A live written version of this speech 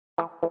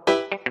Pero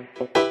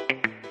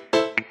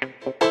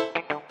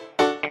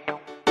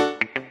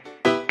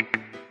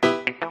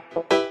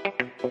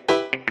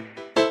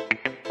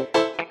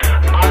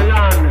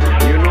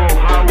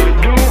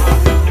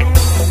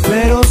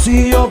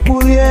si yo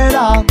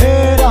pudiera,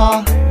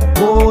 era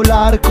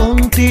volar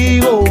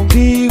contigo,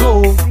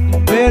 digo.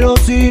 Pero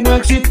si no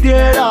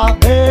existiera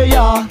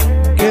ella,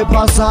 ¿qué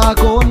pasa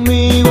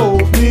conmigo,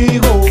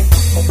 digo?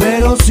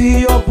 Pero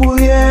si yo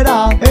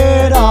pudiera,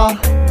 era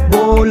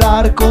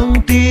volar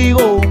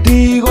contigo,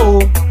 digo.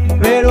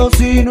 Pero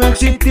si no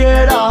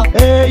existiera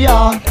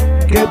ella,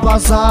 ¿qué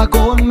pasa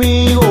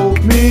conmigo,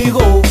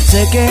 migo?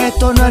 Sé que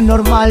esto no es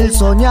normal,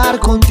 soñar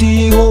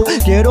contigo.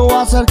 Quiero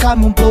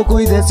acercarme un poco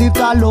y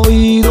decirte al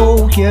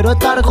oído: quiero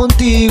estar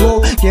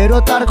contigo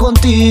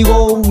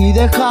y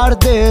dejar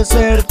de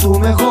ser tu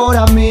mejor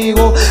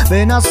amigo.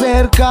 Ven,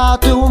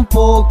 acércate un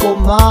poco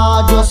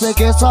más. Yo sé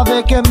que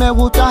sabes que me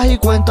gustas y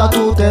cuenta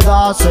tú te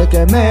das. Sé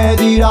que me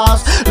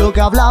dirás lo que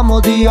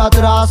hablamos día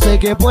atrás. Sé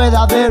que puede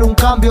haber un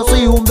cambio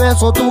si un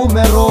beso tú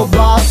me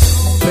robas.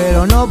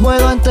 Pero no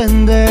puedo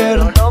entender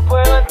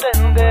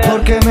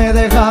por qué me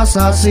dejas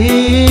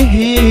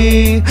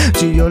así.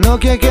 Si yo lo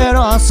que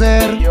quiero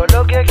hacer,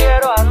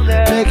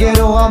 te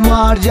quiero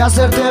amar y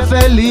hacerte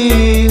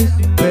feliz.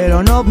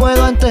 Pero no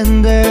puedo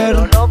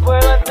entender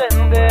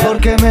por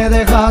qué me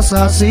dejas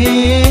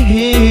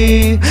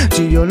así.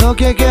 Si yo lo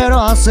que quiero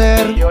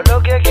hacer,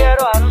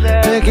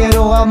 te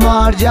quiero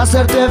amar y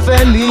hacerte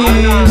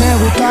feliz.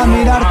 Me gusta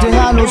mirarte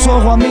a los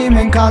ojos, a mí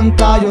me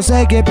encanta. Yo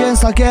sé que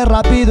piensas que es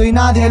rápido y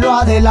nadie lo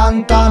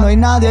adelanta. No hay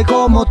nadie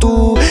como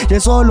tú y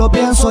eso lo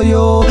pienso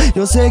yo.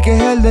 Yo sé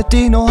que el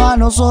destino a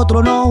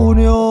nosotros nos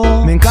unió.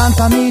 Me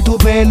encanta a mí tu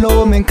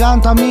pelo, me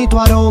encanta a mí tu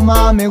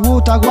aroma. Me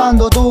gusta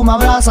cuando tú me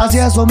abrazas y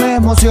eso me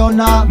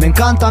emociona. Me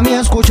encanta a mí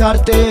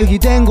escucharte y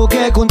tengo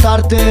que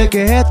contarte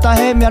que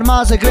esta es mi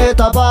arma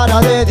secreta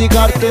para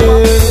dedicarte.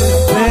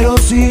 Pero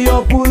si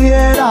yo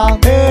pudiera,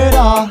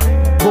 era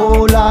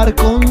volar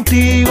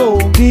contigo,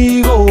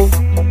 digo.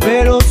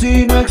 Pero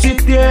si no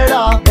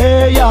existiera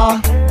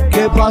ella,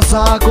 ¿qué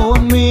pasa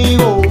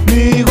conmigo,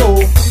 migo?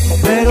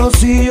 Pero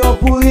si yo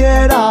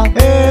pudiera,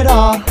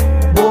 era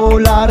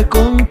volar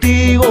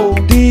contigo,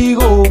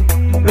 digo.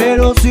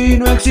 Pero si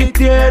no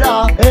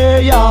existiera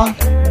ella,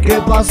 ¿qué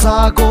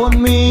pasa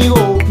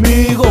conmigo,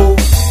 migo?